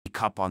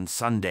Cup on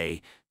Sunday,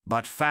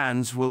 but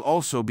fans will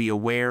also be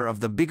aware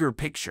of the bigger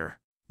picture,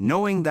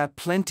 knowing that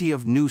plenty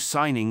of new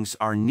signings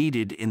are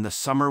needed in the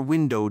summer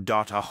window.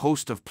 A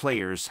host of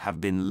players have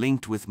been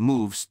linked with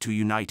moves to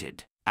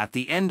United at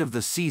the end of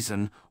the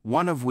season,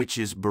 one of which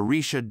is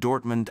Borussia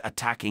Dortmund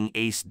attacking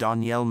ace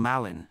Daniel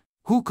Malin,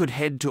 who could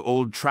head to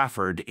Old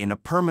Trafford in a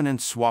permanent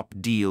swap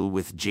deal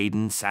with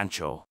Jadon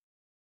Sancho.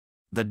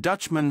 The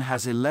Dutchman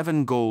has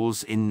 11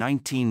 goals in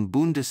 19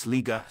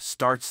 Bundesliga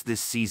starts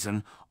this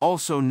season,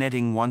 also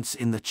netting once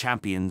in the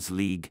Champions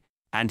League,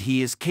 and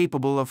he is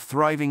capable of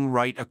thriving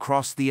right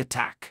across the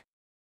attack.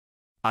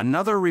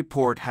 Another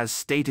report has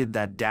stated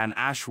that Dan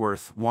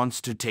Ashworth wants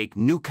to take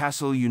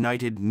Newcastle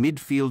United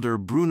midfielder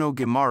Bruno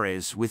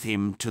Guimaraes with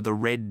him to the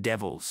Red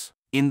Devils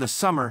in the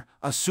summer,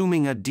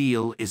 assuming a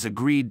deal is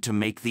agreed to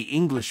make the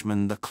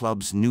Englishman the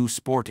club's new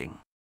sporting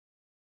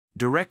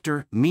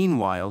director.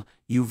 Meanwhile,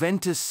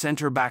 Juventus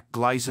centre-back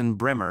Gleison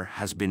Bremer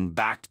has been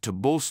backed to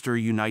bolster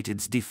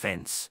United's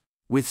defence,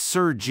 with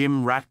Sir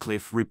Jim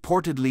Ratcliffe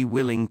reportedly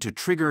willing to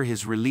trigger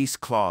his release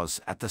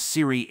clause at the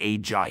Serie A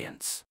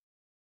giants.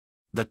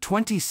 The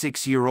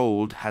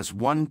 26-year-old has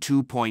won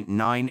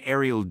 2.9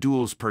 aerial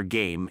duels per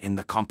game in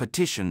the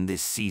competition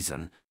this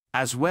season,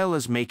 as well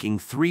as making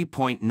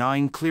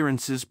 3.9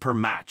 clearances per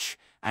match,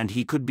 and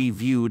he could be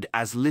viewed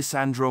as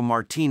Lisandro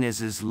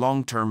Martinez's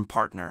long-term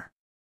partner.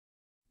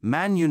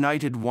 Man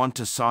United want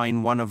to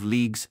sign one of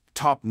league's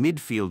top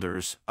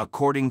midfielders,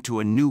 according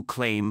to a new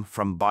claim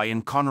from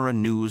Bianconera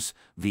News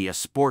via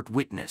Sport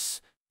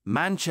Witness.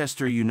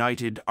 Manchester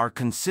United are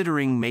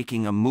considering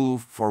making a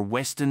move for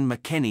Weston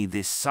McKennie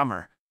this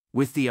summer,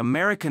 with the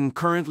American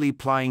currently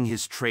plying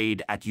his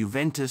trade at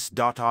Juventus.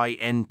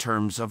 In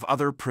terms of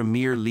other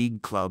Premier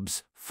League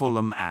clubs,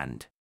 Fulham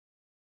and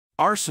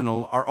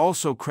Arsenal are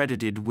also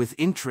credited with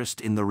interest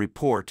in the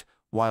report,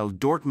 while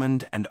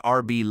Dortmund and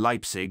RB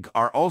Leipzig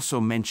are also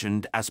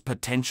mentioned as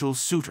potential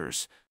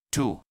suitors,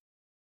 too.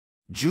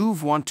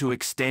 Juve want to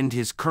extend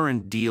his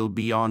current deal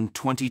beyond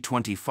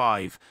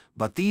 2025,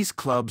 but these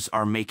clubs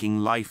are making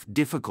life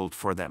difficult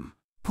for them,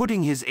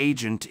 putting his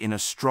agent in a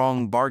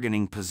strong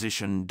bargaining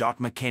position.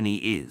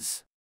 McKennie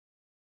is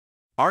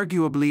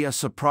arguably a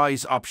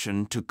surprise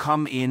option to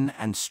come in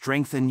and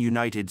strengthen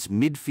United's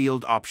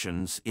midfield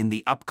options in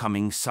the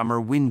upcoming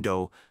summer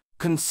window,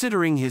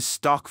 considering his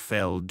stock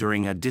fell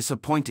during a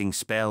disappointing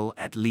spell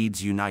at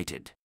Leeds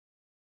United.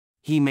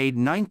 He made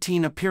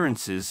 19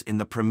 appearances in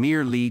the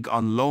Premier League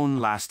on loan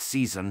last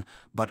season,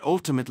 but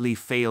ultimately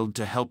failed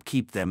to help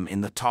keep them in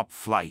the top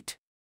flight.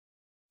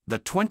 The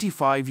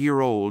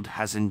 25-year-old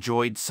has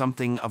enjoyed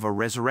something of a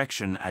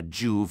resurrection at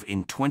Juve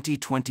in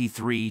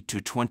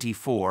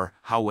 2023-24,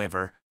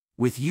 however,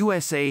 with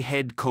USA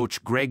head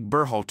coach Greg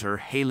Berhalter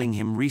hailing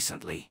him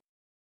recently.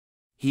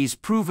 He's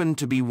proven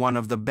to be one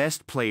of the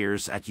best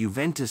players at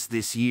Juventus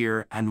this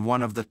year and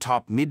one of the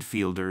top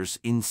midfielders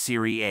in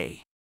Serie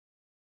A.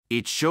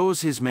 It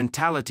shows his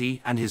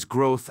mentality and his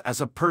growth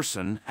as a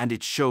person, and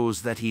it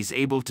shows that he's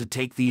able to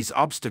take these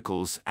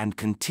obstacles and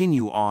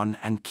continue on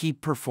and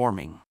keep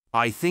performing.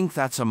 I think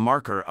that's a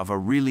marker of a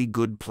really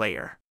good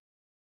player.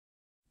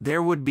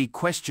 There would be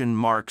question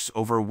marks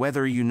over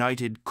whether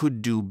United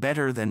could do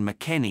better than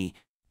McKennie,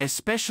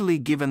 especially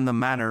given the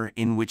manner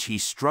in which he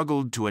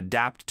struggled to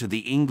adapt to the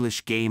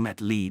English game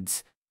at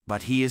Leeds,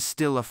 but he is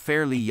still a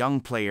fairly young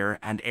player,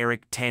 and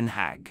Erik ten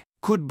Hag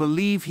could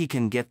believe he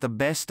can get the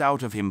best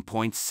out of him.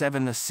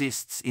 7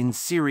 assists in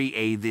Serie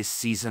A this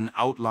season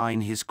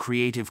outline his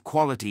creative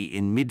quality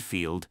in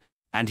midfield,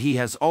 and he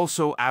has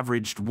also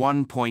averaged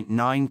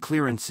 1.9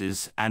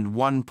 clearances and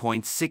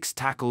 1.6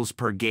 tackles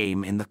per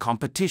game in the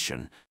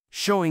competition,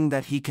 showing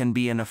that he can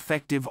be an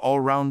effective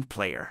all-round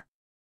player.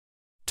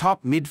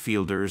 Top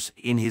midfielders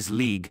in his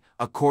league,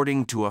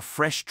 according to a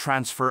fresh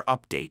transfer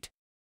update.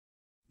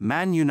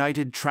 Man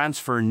United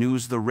transfer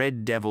news: the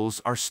Red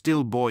Devils are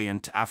still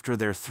buoyant after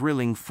their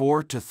thrilling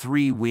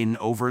 4-3 win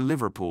over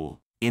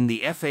Liverpool in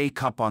the FA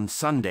Cup on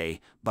Sunday,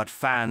 but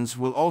fans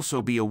will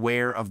also be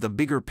aware of the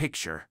bigger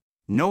picture,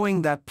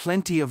 knowing that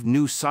plenty of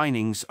new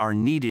signings are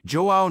needed.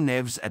 João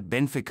Neves at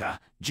Benfica,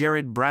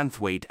 Jared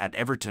Branthwaite at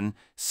Everton,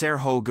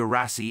 Sergio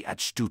Guirassy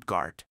at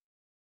Stuttgart.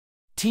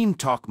 Team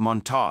talk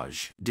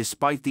montage.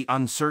 Despite the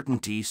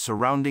uncertainty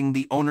surrounding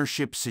the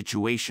ownership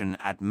situation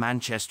at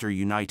Manchester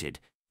United,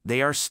 they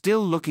are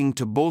still looking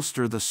to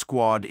bolster the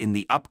squad in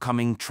the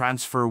upcoming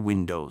transfer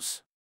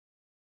windows.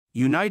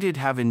 United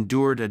have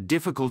endured a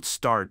difficult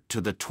start to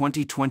the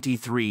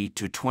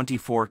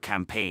 2023-24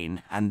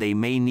 campaign, and they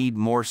may need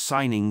more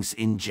signings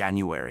in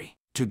January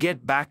to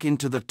get back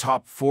into the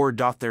top 4.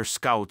 Their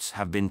scouts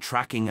have been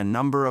tracking a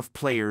number of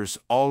players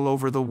all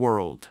over the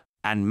world,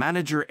 and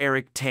manager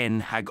Erik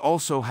ten Hag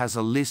also has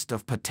a list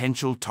of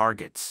potential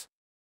targets.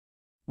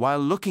 While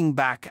looking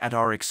back at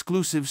our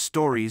exclusive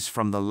stories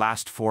from the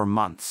last 4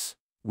 months,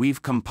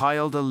 we've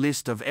compiled a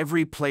list of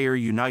every player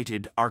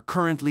United are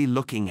currently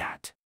looking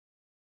at.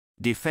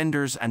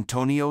 Defenders: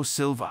 Antonio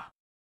Silva.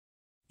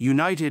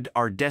 United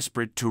are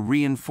desperate to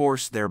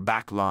reinforce their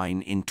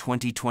backline in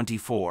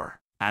 2024,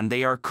 and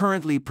they are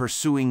currently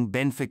pursuing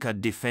Benfica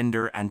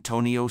defender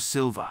Antonio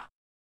Silva.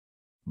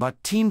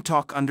 But Team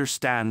Talk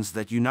understands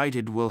that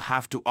United will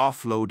have to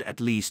offload at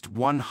least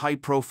one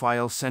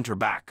high-profile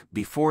centre-back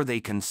before they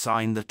can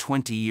sign the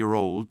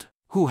 20-year-old,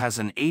 who has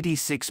an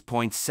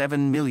 £86.7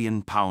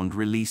 million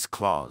release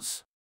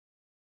clause.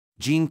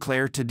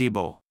 Jean-Claire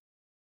Todibo.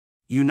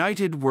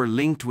 United were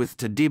linked with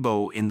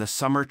Todibo in the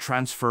summer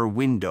transfer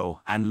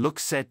window and look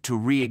set to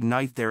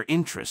reignite their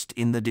interest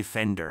in the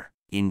defender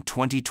in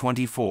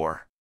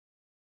 2024.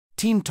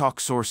 Team Talk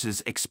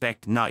sources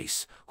expect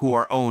Nice, who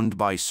are owned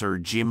by Sir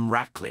Jim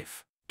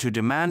Ratcliffe, to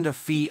demand a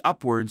fee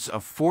upwards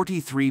of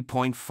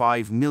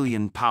 £43.5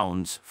 million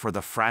for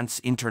the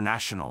France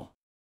international.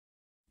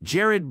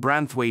 Jared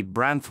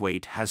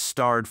Branthwaite has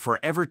starred for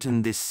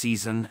Everton this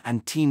season,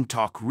 and Team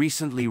Talk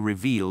recently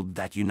revealed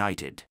that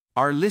United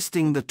are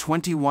listing the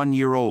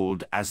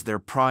 21-year-old as their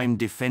prime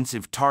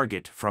defensive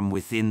target from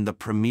within the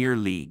Premier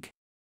League.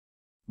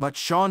 But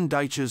Sean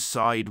Dyche's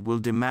side will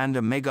demand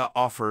a mega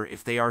offer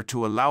if they are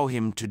to allow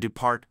him to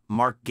depart.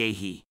 Mark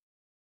Gahey.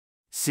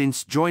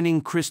 Since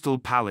joining Crystal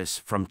Palace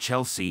from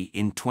Chelsea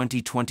in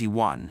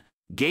 2021,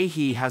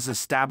 Gahey has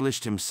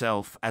established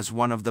himself as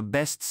one of the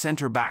best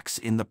centre-backs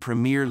in the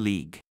Premier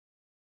League.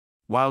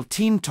 While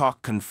Team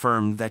Talk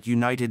confirmed that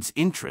United's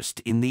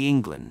interest in the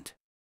England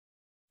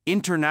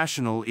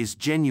international is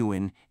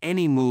genuine,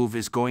 any move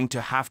is going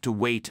to have to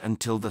wait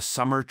until the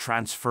summer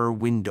transfer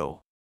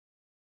window.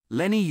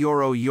 Leny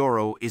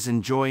Yoro is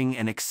enjoying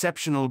an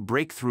exceptional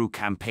breakthrough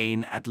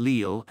campaign at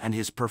Lille, and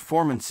his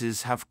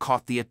performances have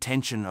caught the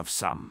attention of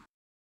some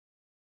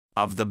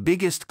of the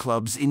biggest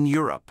clubs in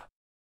Europe.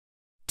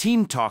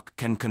 Team Talk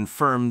can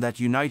confirm that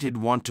United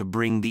want to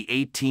bring the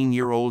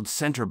 18-year-old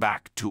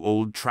centre-back to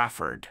Old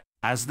Trafford,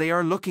 as they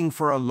are looking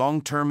for a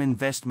long-term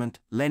investment.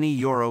 Leny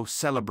Yoro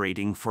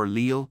celebrating for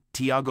Lille.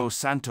 Thiago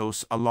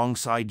Santos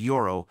alongside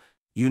Yoro.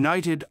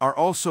 United are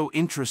also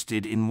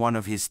interested in one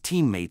of his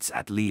teammates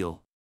at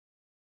Lille.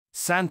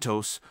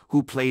 Santos,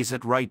 who plays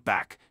at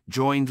right-back,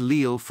 joined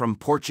Lille from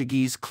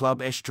Portuguese club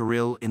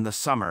Estoril in the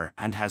summer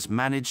and has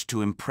managed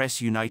to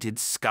impress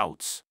United's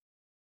scouts.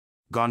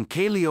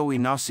 Goncalves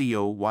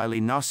Inacio. While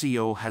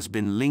Inacio has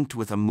been linked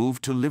with a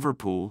move to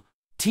Liverpool,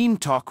 Team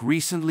Talk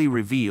recently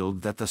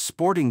revealed that the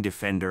Sporting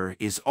defender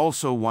is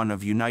also one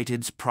of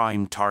United's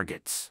prime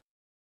targets.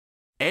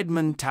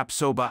 Edmond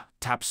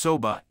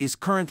Tapsoba is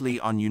currently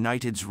on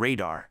United's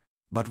radar,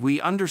 but we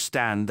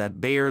understand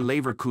that Bayer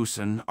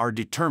Leverkusen are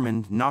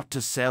determined not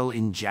to sell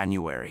in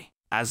January,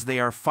 as they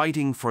are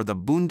fighting for the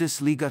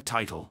Bundesliga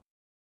title.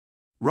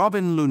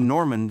 Robin Le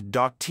Normand.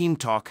 Team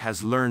Talk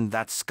has learned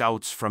that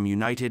scouts from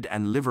United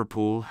and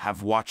Liverpool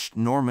have watched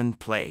Normand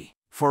play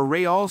for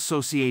Real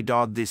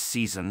Sociedad this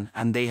season,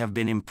 and they have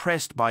been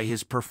impressed by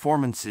his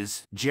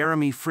performances.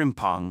 Jeremie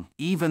Frimpong.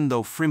 Even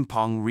though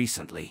Frimpong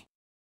recently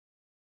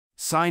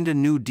signed a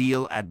new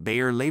deal at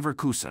Bayer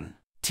Leverkusen,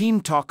 Team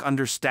Talk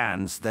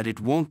understands that it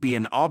won't be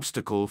an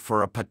obstacle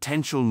for a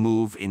potential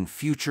move in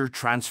future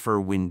transfer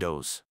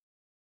windows.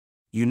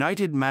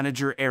 United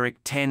manager Erik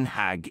ten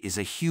Hag is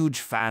a huge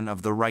fan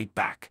of the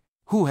right-back,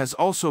 who has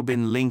also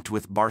been linked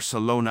with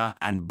Barcelona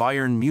and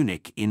Bayern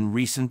Munich in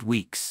recent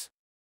weeks.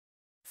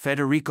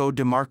 Federico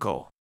Di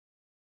Marco.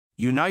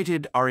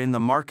 United are in the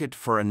market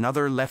for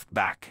another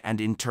left-back,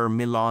 and Inter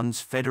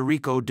Milan's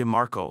Federico Di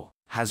Marco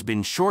has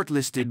been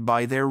shortlisted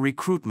by their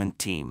recruitment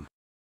team.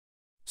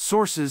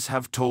 Sources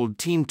have told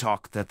Team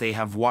Talk that they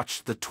have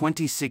watched the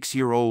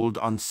 26-year-old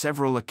on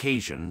several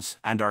occasions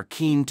and are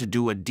keen to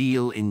do a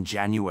deal in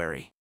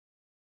January.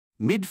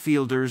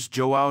 Midfielders.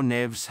 João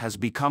Neves has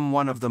become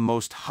one of the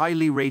most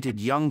highly rated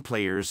young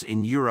players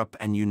in Europe,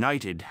 and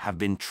United have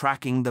been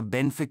tracking the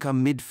Benfica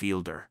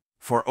midfielder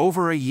for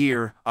over a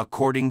year,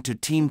 according to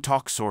Team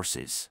Talk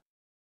sources.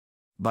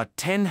 But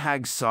Ten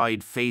Hag's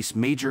side face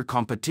major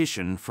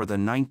competition for the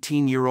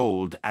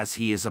 19-year-old, as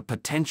he is a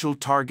potential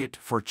target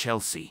for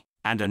Chelsea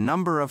and a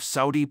number of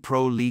Saudi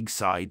Pro League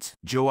sides.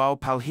 João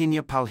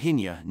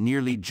Palhinha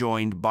nearly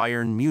joined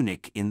Bayern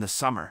Munich in the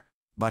summer,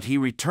 but he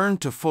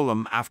returned to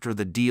Fulham after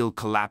the deal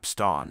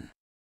collapsed on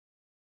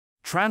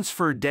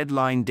transfer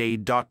deadline day.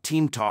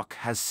 Team Talk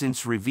has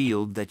since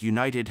revealed that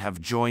United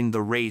have joined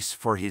the race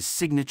for his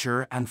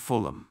signature, and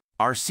Fulham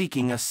are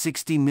seeking a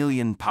 £60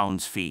 million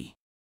fee.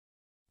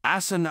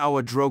 Asan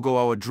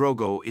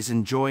Ouedraogo is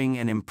enjoying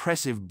an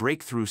impressive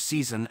breakthrough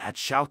season at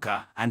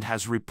Schalke and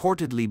has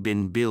reportedly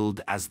been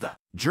billed as the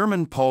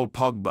German Paul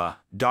Pogba.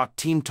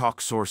 Team Talk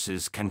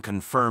sources can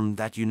confirm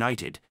that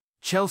United,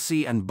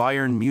 Chelsea and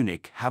Bayern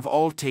Munich have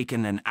all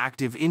taken an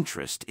active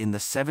interest in the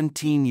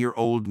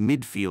 17-year-old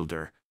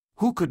midfielder,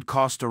 who could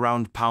cost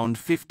around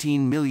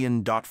 £15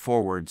 million.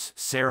 Forwards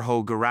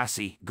Sergio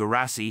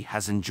Guirassy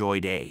has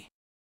enjoyed a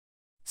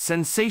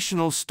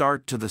sensational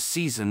start to the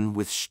season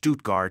with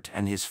Stuttgart,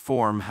 and his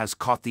form has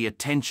caught the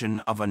attention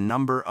of a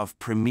number of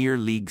Premier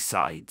League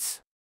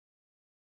sides.